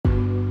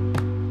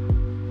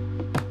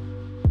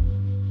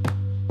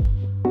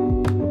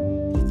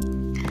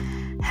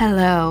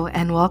Hello,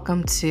 and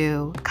welcome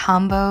to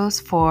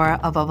Combos for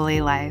a Bubbly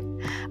Life,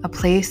 a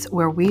place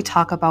where we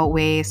talk about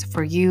ways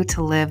for you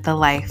to live the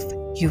life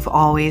you've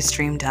always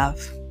dreamed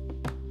of.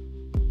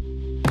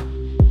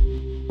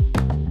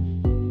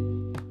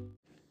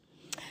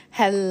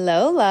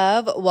 Hello,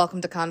 love.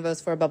 Welcome to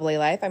Convos for a Bubbly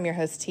Life. I'm your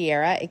host,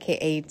 Tiara,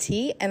 aka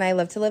T, and I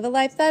love to live a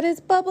life that is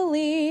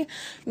bubbly,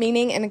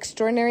 meaning an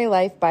extraordinary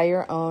life by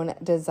your own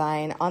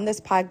design. On this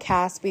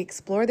podcast, we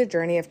explore the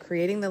journey of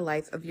creating the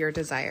life of your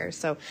desires.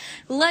 So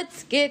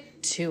let's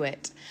get to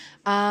it.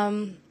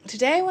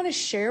 Today I want to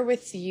share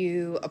with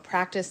you a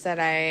practice that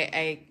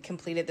I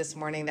completed this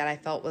morning that I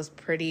felt was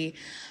pretty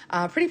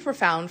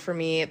profound for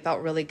me. It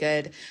felt really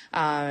good,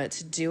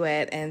 to do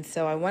it. And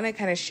so I want to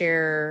kind of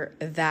share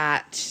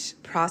that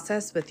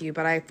process with you,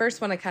 but I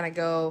first want to kind of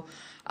go,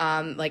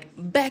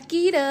 back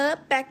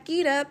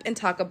it up and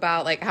talk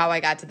about like how I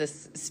got to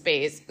this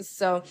space.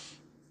 So,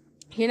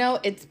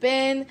 it's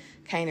been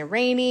kind of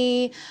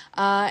rainy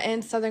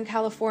in Southern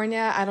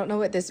California. I don't know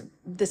what this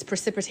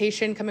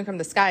precipitation coming from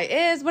the sky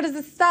is. What is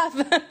this stuff?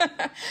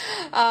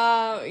 It's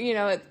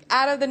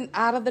out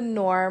of the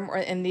norm,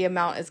 and the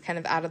amount is kind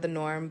of out of the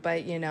norm.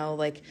 But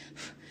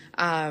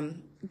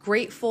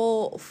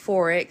grateful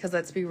for it, because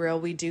let's be real,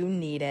 we do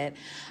need it.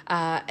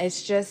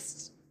 It's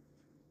just,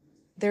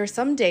 there are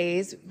some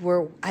days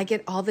where I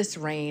get all this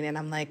rain and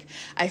I'm like,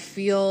 I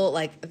feel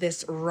like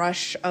this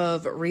rush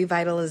of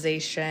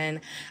revitalization.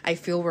 I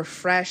feel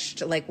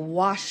refreshed, like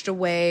washed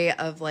away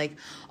of like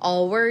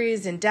all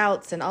worries and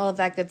doubts and all of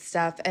that good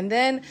stuff. And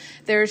then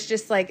there's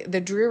just like the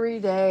dreary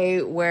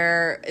day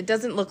where it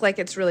doesn't look like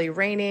it's really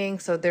raining.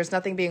 So there's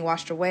nothing being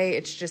washed away.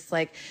 It's just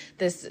like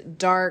this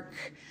dark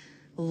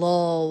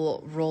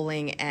lull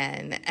rolling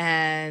in.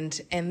 And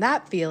in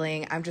that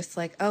feeling, I'm just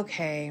like,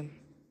 okay,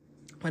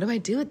 what do I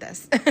do with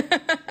this?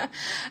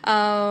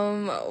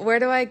 Where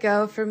do I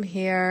go from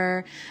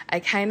here? I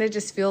kind of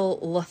just feel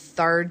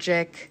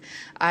lethargic.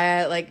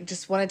 I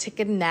just want to take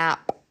a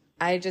nap.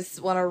 I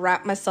just want to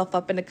wrap myself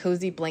up in a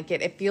cozy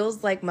blanket. It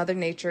feels like Mother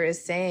Nature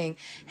is saying,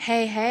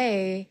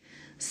 hey,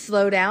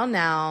 slow down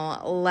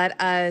now. Let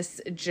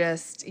us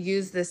just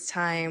use this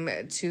time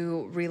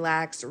to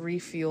relax,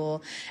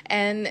 refuel.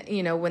 And,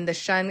 when the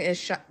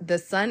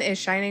sun is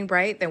shining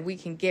bright, then we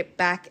can get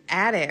back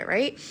at it,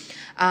 right?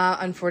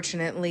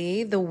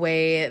 Unfortunately, the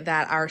way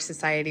that our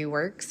society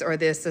works, or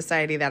this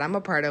society that I'm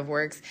a part of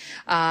works,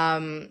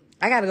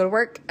 I got to go to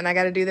work and I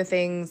got to do the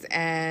things.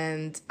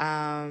 And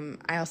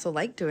I also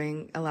like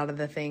doing a lot of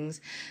the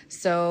things.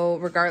 So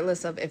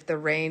regardless of if the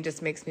rain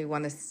just makes me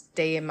want to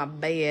stay in my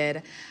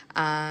bed,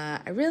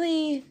 I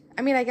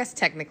guess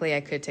technically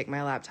I could take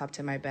my laptop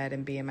to my bed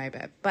and be in my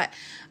bed. But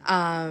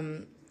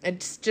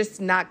it's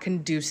just not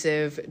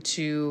conducive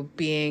to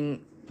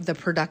being the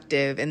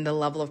productive and the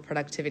level of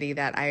productivity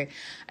that I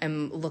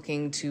am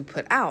looking to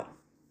put out.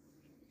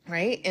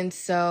 Right. And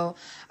so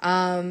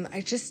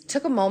I just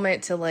took a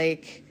moment to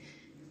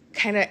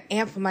kind of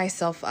amp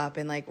myself up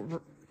and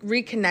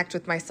reconnect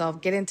with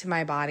myself, get into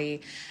my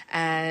body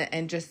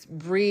and just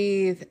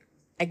breathe,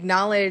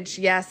 acknowledge,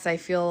 yes, I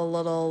feel a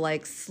little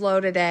slow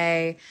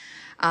today.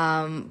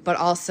 But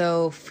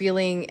also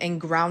feeling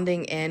and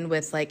grounding in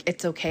with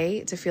it's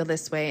okay to feel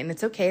this way, and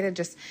it's okay to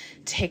just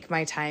take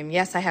my time.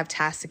 Yes, I have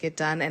tasks to get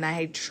done and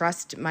I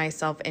trust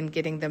myself in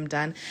getting them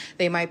done.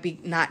 They might be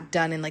not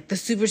done in the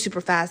super, super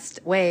fast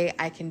way.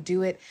 I can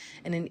do it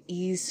in an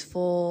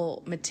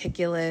easeful,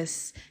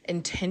 meticulous,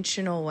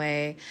 intentional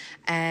way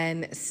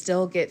and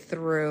still get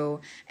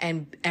through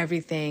and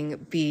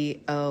everything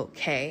be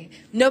okay.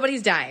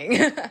 Nobody's dying.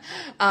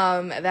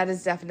 That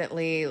is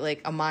definitely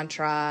a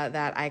mantra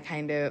that I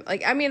kind of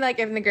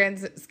in the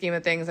grand scheme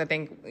of things, I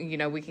think,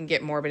 we can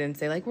get morbid and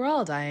say we're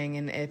all dying.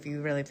 And if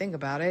you really think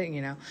about it,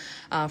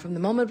 from the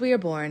moment we are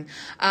born,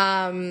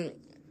 but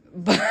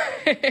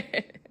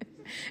in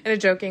a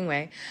joking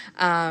way.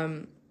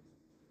 But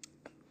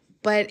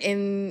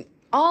in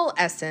all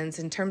essence,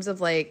 in terms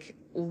of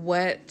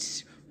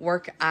what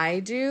work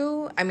I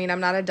do, I'm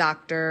not a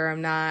doctor.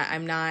 I'm not,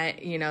 I'm not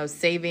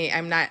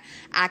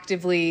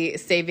actively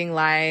saving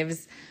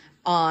lives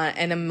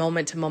in a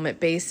moment to moment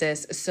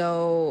basis.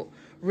 So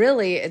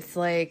really it's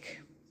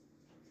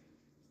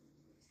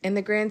in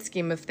the grand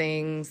scheme of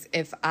things,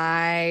 if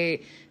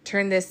I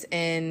turn this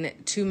in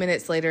 2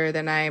 minutes later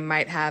than I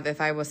might have if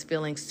I was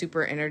feeling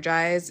super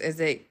energized, is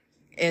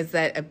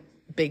that a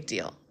big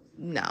deal?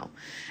 No.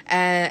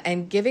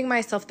 And giving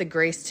myself the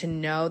grace to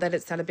know that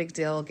it's not a big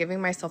deal,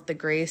 giving myself the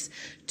grace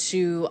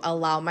to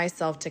allow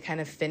myself to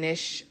kind of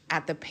finish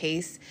at the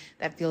pace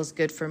that feels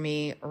good for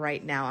me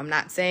right now. I'm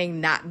not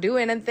saying not do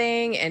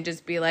anything and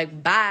just be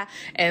bye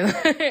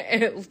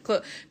and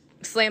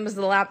slams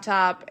the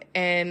laptop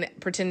and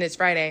pretend it's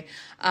Friday.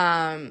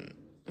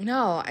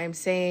 No, I'm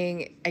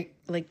saying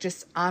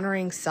just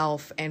honoring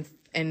self and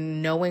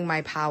knowing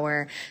my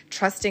power,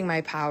 trusting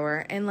my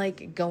power,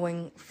 and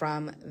going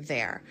from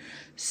there.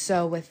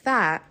 So with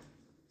that,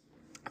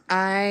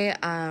 I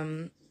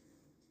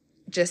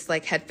just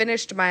like had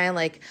finished my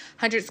like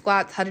 100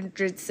 squats,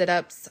 100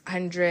 sit-ups,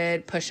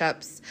 100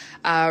 push-ups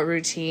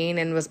routine,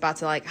 and was about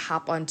to like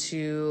hop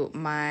onto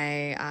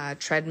my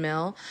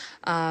treadmill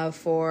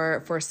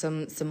for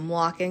some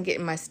walking,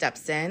 getting my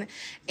steps in.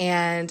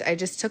 And I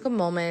just took a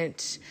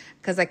moment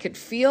because I could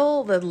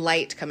feel the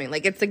light coming.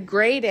 Like, it's a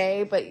gray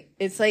day, but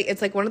it's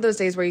like one of those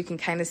days where you can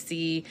kind of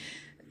see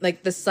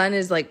like the sun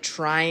is like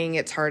trying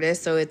its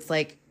hardest. So it's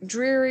like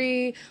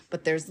dreary,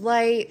 but there's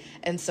light.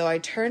 And so I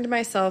turned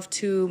myself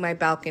to my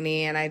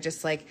balcony and I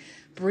just like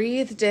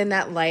breathed in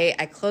that light.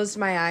 I closed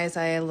my eyes.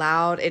 I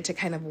allowed it to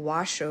kind of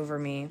wash over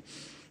me.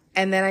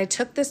 And then I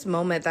took this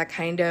moment that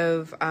kind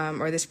of,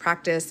 or this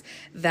practice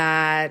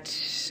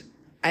that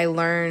I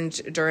learned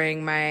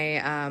during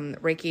my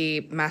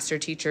Reiki master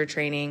teacher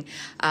training.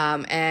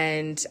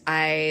 And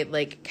I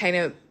like kind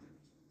of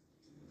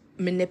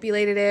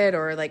manipulated it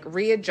or like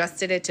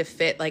readjusted it to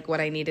fit like what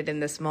I needed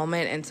in this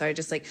moment. And so I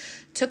just like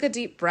took a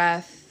deep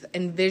breath,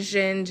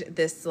 envisioned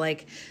this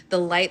like the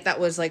light that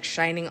was like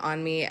shining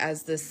on me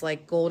as this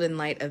like golden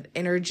light of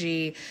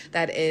energy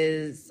that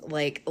is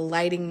like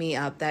lighting me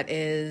up, that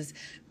is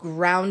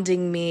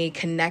grounding me,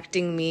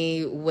 connecting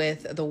me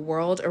with the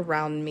world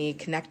around me,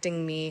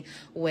 connecting me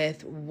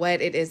with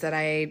what it is that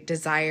I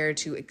desire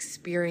to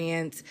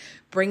experience,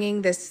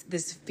 bringing this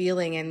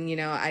feeling. And, you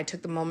know, I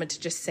took the moment to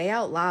just say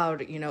out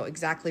loud, you know,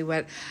 exactly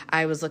what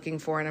I was looking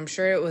for. And I'm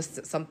sure it was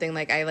something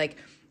like I like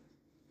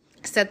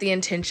set the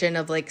intention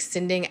of like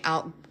sending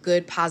out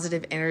good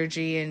positive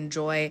energy and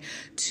joy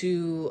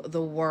to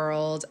the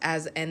world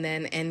and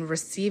then in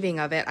receiving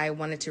of it, I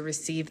wanted to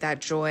receive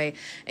that joy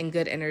and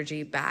good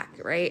energy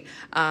back. Right.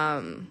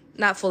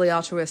 Not fully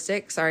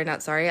altruistic.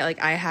 Not sorry.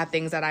 Like, I have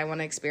things that I want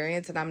to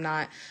experience, and I'm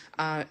not,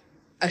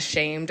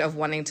 ashamed of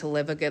wanting to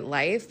live a good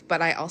life,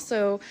 but I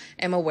also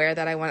am aware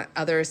that I want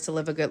others to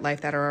live a good life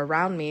that are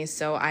around me.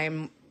 So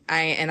I'm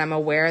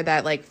aware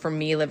that like for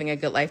me, living a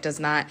good life does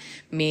not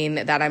mean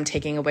that I'm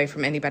taking away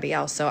from anybody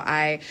else. So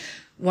I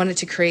wanted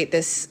to create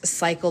this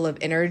cycle of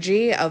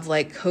energy of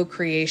like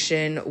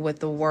co-creation with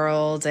the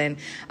world and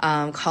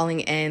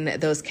calling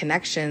in those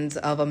connections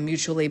of a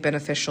mutually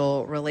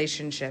beneficial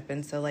relationship.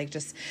 And so like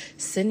just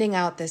sending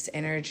out this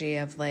energy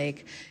of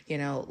like, you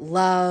know,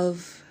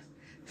 love,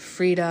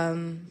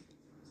 freedom,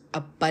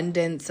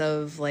 abundance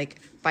of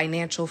like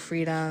financial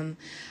freedom,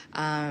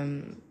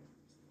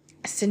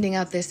 sending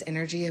out this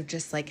energy of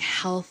just like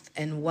health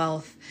and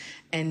wealth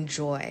and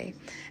joy,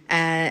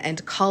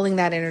 and calling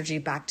that energy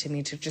back to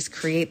me to just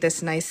create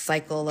this nice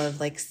cycle of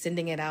like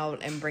sending it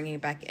out and bringing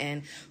it back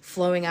in,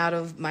 flowing out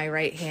of my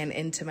right hand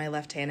into my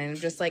left hand, and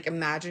just like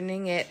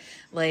imagining it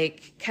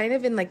like kind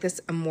of in like this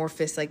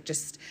amorphous, like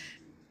just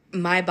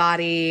my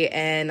body.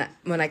 And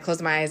when I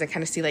close my eyes, I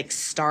kind of see like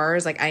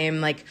stars, like I am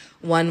like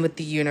one with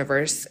the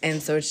universe.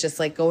 And so it's just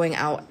like going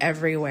out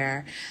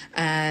everywhere,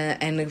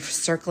 and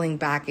circling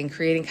back and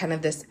creating kind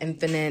of this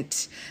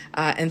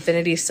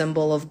infinity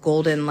symbol of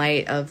golden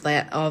light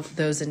of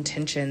those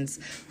intentions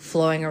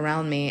flowing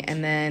around me.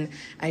 And then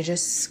I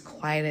just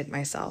quieted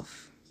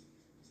myself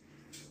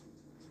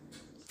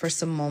for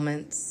some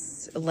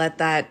moments, let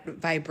that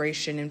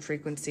vibration and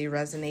frequency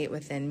resonate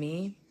within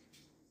me.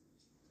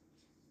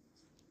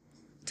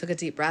 Took a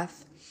deep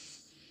breath,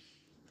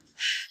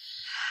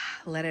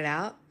 let it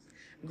out,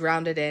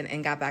 grounded in,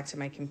 and got back to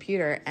my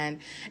computer. And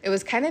it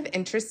was kind of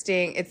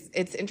interesting.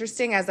 It's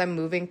interesting as I'm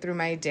moving through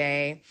my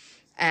day,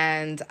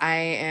 and I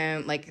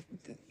am like,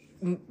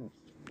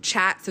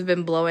 chats have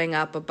been blowing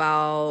up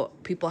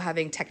about people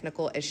having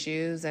technical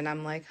issues, and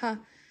I'm like,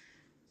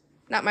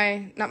 not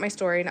my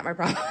story, not my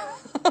problem.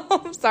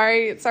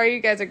 Sorry you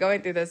guys are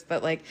going through this,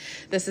 but like,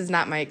 this is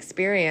not my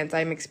experience.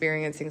 I'm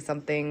experiencing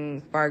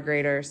something far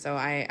greater. So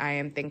I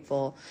am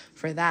thankful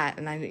for that.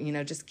 And I, you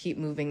know, just keep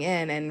moving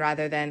in, and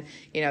rather than,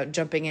 you know,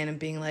 jumping in and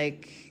being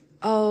like,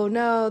 oh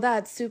no,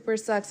 that super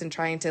sucks, and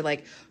trying to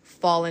like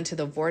fall into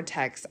the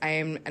vortex, I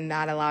am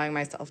not allowing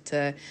myself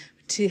to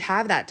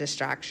have that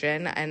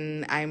distraction,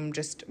 and I'm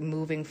just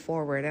moving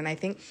forward. And I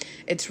think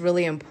it's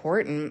really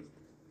important,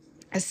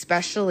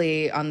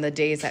 especially on the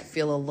days that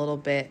feel a little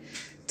bit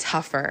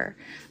tougher,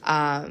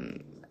 a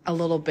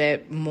little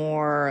bit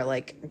more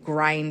like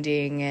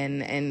grinding,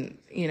 and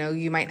you know,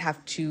 you might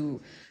have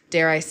to,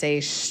 dare I say,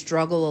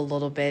 struggle a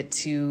little bit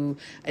to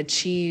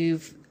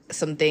achieve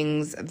some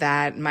things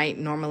that might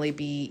normally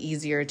be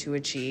easier to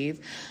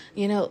achieve,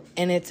 you know,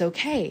 and it's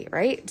okay,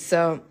 right?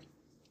 So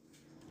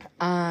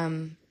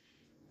I'm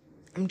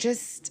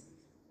just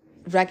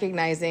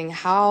recognizing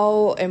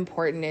how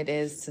important it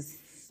is to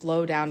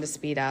slow down, to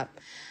speed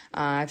up.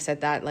 I've said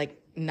that like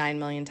 9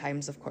 million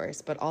times, of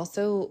course, but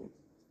also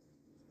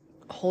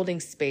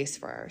holding space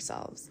for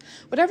ourselves,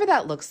 whatever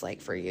that looks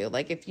like for you.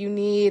 Like if you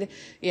need,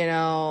 you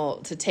know,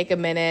 to take a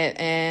minute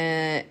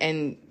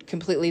and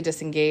completely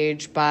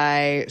disengage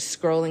by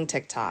scrolling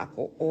TikTok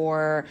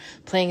or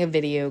playing a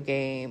video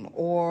game,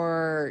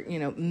 or, you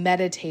know,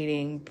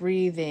 meditating,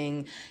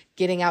 breathing,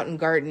 getting out and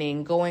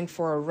gardening, going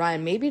for a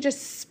run, maybe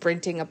just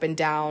sprinting up and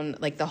down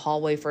like the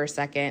hallway for a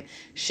second,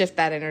 shift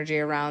that energy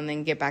around,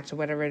 then get back to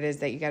whatever it is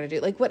that you got to do.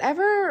 Like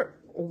whatever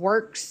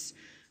works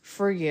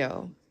for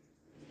you.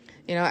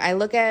 You know, I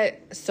look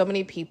at so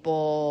many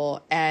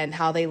people and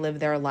how they live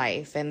their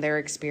life and their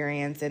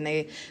experience, and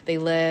they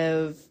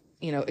live,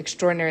 you know,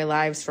 extraordinary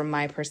lives from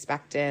my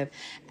perspective,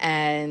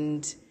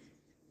 and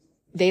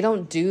they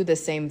don't do the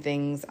same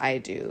things I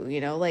do.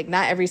 You know, like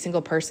not every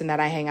single person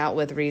that I hang out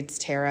with reads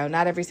tarot.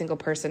 Not every single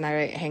person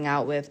I hang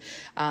out with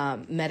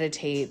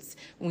meditates.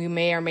 We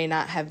may or may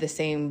not have the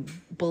same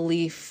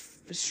belief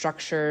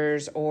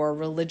structures or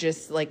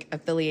religious like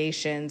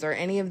affiliations or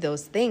any of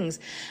those things.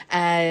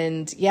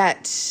 And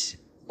yet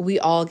we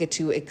all get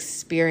to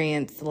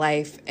experience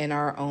life in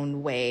our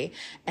own way,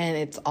 and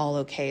it's all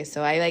okay.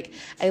 So I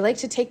like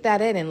to take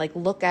that in and like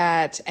look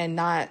at and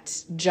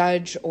not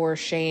judge or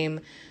shame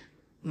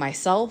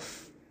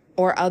myself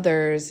or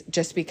others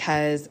just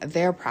because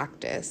their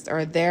practice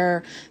or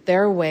their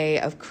way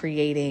of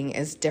creating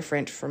is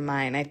different from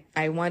mine.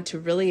 I want to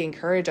really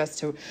encourage us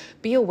to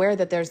be aware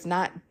that there's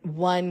not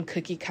one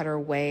cookie cutter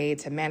way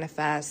to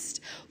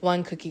manifest,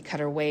 one cookie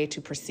cutter way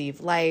to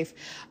perceive life.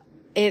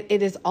 It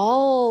is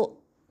all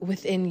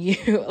within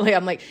you. Like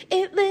I'm like,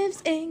 it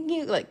lives in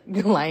you, like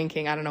Lion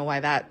King. I don't know why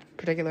that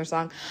particular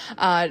song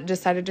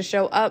decided to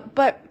show up,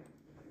 but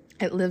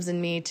it lives in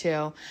me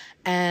too.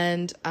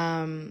 And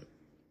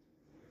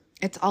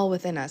it's all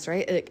within us,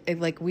 right?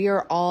 Like we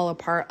are all a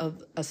part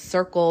of a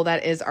circle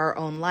that is our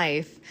own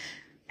life.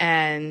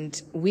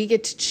 And we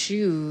get to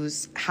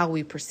choose how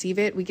we perceive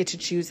it. We get to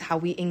choose how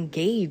we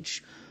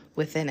engage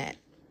within it.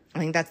 I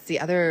think that's the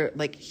other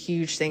like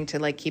huge thing to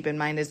like keep in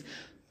mind is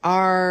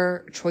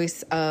our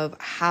choice of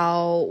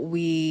how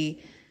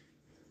we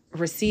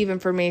receive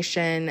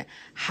information,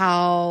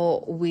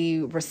 how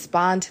we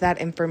respond to that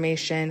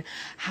information,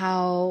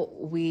 how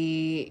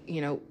we,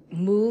 you know,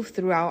 move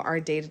throughout our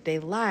day-to-day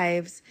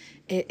lives.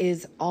 It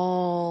is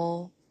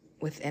all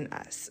within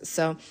us.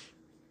 So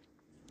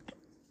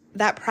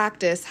that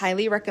practice,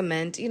 highly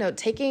recommend, you know,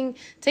 taking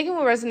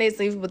what resonates,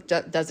 leave what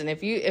doesn't.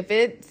 If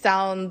it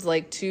sounds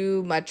like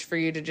too much for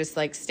you to just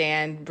like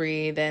stand,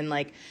 breathe, and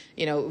like,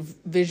 you know,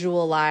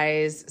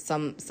 visualize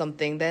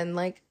something, then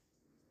like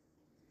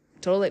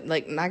totally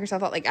like knock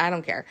yourself out. Like, I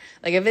don't care.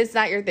 Like if it's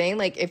not your thing,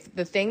 like if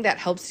the thing that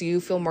helps you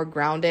feel more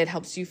grounded,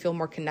 helps you feel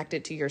more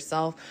connected to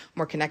yourself,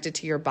 more connected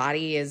to your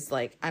body is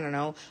like, I don't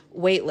know,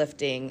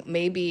 weightlifting.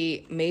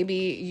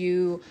 Maybe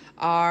you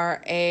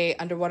are a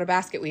underwater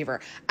basket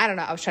weaver. I don't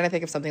know. I was trying to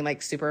think of something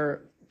like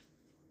super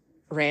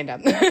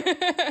random.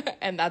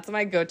 And that's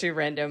my go-to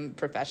random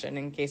profession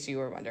in case you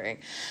were wondering.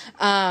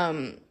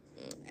 And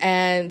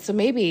so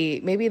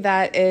maybe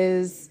that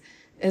is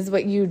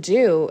what you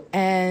do,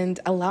 and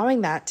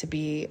allowing that to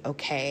be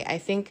okay. I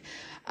think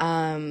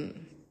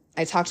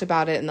I talked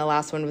about it in the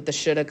last one with the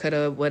shoulda,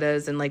 coulda,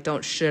 wouldas, and like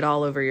don't should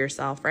all over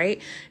yourself,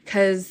 right?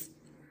 Because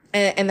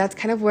and that's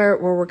kind of where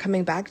we're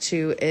coming back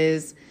to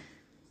is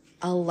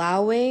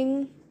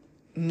allowing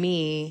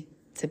me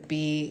to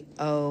be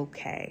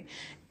okay.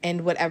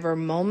 In whatever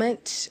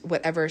moment,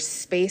 whatever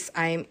space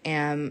I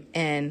am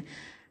in,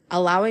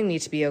 allowing me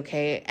to be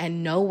okay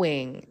and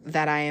knowing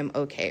that I am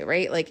okay,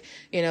 right? Like,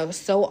 you know,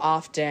 so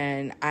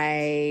often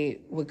I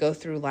would go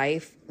through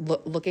life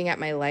looking at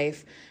my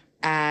life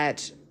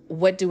at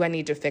what do I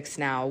need to fix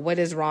now? What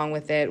is wrong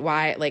with it?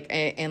 Why? Like,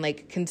 and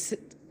like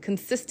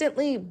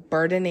consistently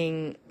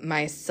burdening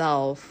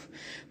myself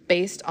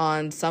based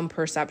on some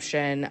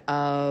perception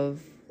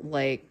of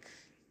like,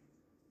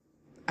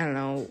 I don't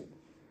know,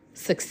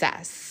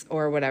 success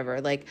or whatever.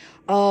 Like,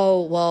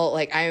 oh, well,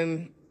 like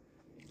I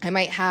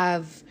might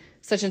have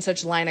such and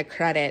such line of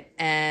credit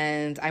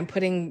and I'm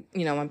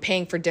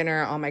paying for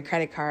dinner on my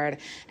credit card,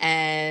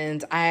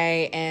 and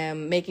I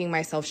am making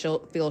myself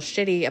feel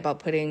shitty about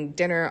putting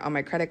dinner on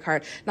my credit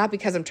card, not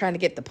because I'm trying to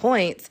get the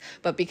points,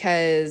 but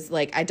because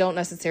like I don't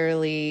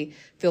necessarily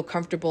feel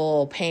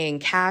comfortable paying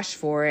cash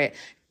for it,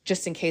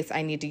 just in case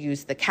I need to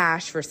use the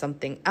cash for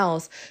something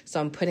else. So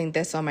I'm putting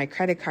this on my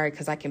credit card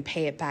because I can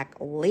pay it back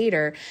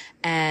later.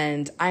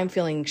 And I'm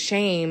feeling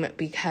shame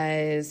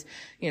because,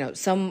 you know,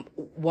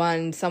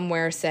 someone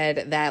somewhere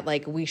said that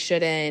like we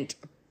shouldn't,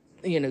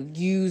 you know,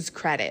 use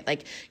credit.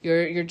 Like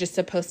you're just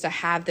supposed to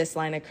have this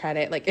line of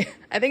credit. Like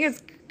I think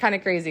it's kind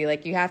of crazy.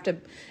 Like you have to,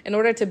 in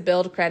order to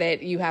build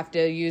credit, you have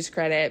to use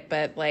credit,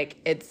 but like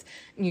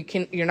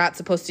you're not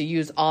supposed to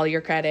use all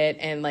your credit,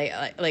 and like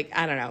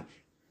I don't know.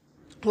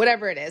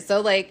 Whatever it is.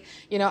 So like,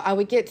 you know, I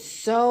would get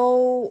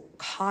so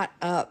caught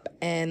up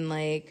in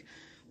like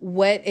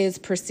what is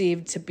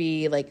perceived to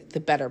be like the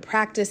better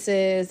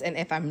practices. And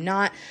if I'm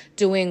not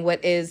doing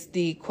what is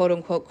the quote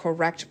unquote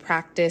correct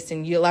practice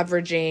and you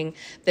leveraging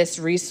this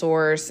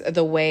resource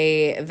the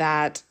way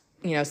that,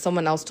 you know,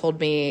 someone else told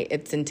me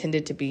it's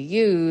intended to be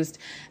used,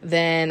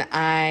 then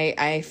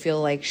I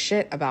feel like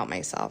shit about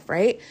myself.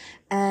 Right.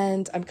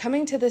 And I'm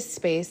coming to this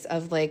space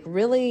of like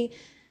really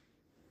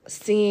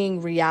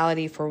seeing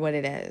reality for what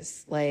it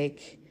is.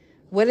 Like,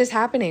 what is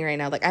happening right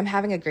now? Like, I'm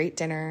having a great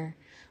dinner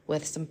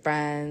with some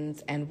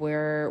friends, and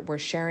we're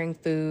sharing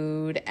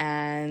food,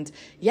 and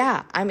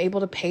yeah, I'm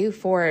able to pay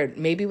for it,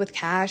 maybe with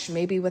cash,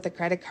 maybe with a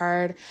credit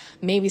card,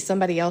 maybe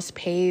somebody else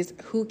pays.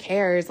 Who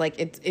cares? Like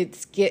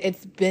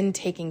it's been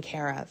taken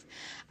care of.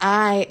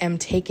 I am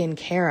taken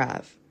care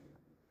of.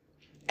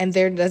 And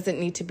there doesn't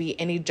need to be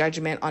any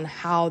judgment on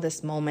how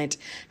this moment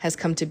has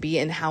come to be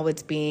and how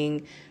it's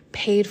being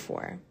paid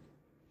for,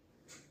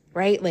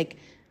 right? Like,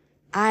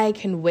 I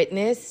can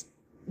witness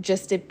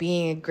just it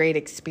being a great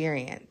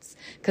experience,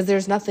 because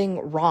there's nothing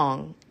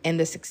wrong in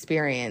this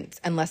experience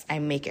unless I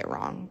make it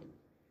wrong.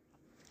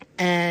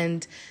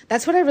 And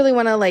that's what I really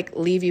want to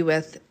leave you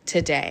with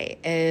today,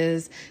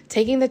 is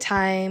taking the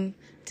time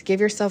to give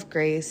yourself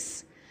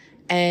grace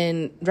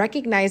and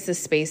recognize the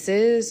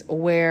spaces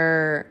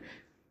where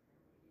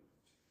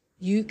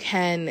you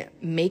can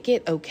make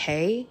it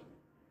okay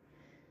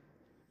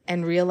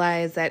and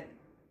realize that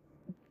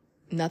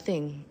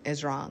nothing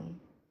is wrong.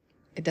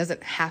 It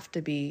doesn't have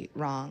to be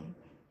wrong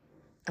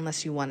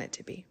unless you want it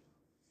to be.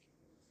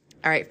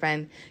 All right,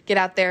 friend, get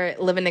out there,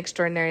 live an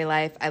extraordinary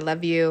life. I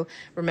love you.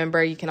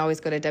 Remember, you can always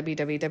go to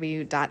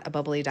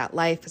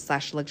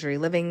www.abubbly.life/luxury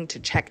living to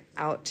check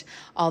out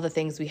all the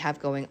things we have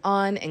going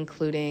on,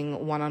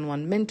 including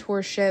one-on-one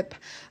mentorship,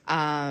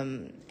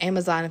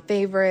 Amazon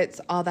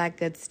favorites, all that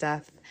good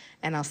stuff.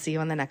 And I'll see you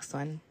on the next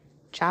one.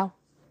 Ciao.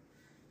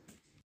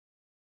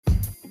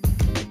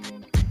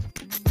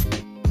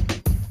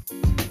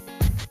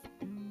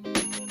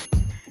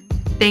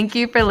 Thank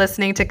you for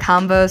listening to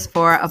Convos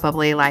for a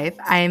Bubbly Life.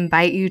 I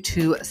invite you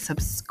to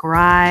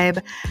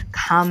subscribe,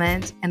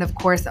 comment, and of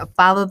course,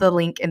 follow the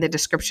link in the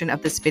description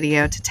of this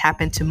video to tap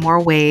into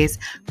more ways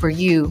for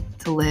you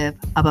to live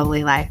a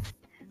bubbly life.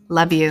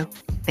 Love you.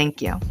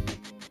 Thank you.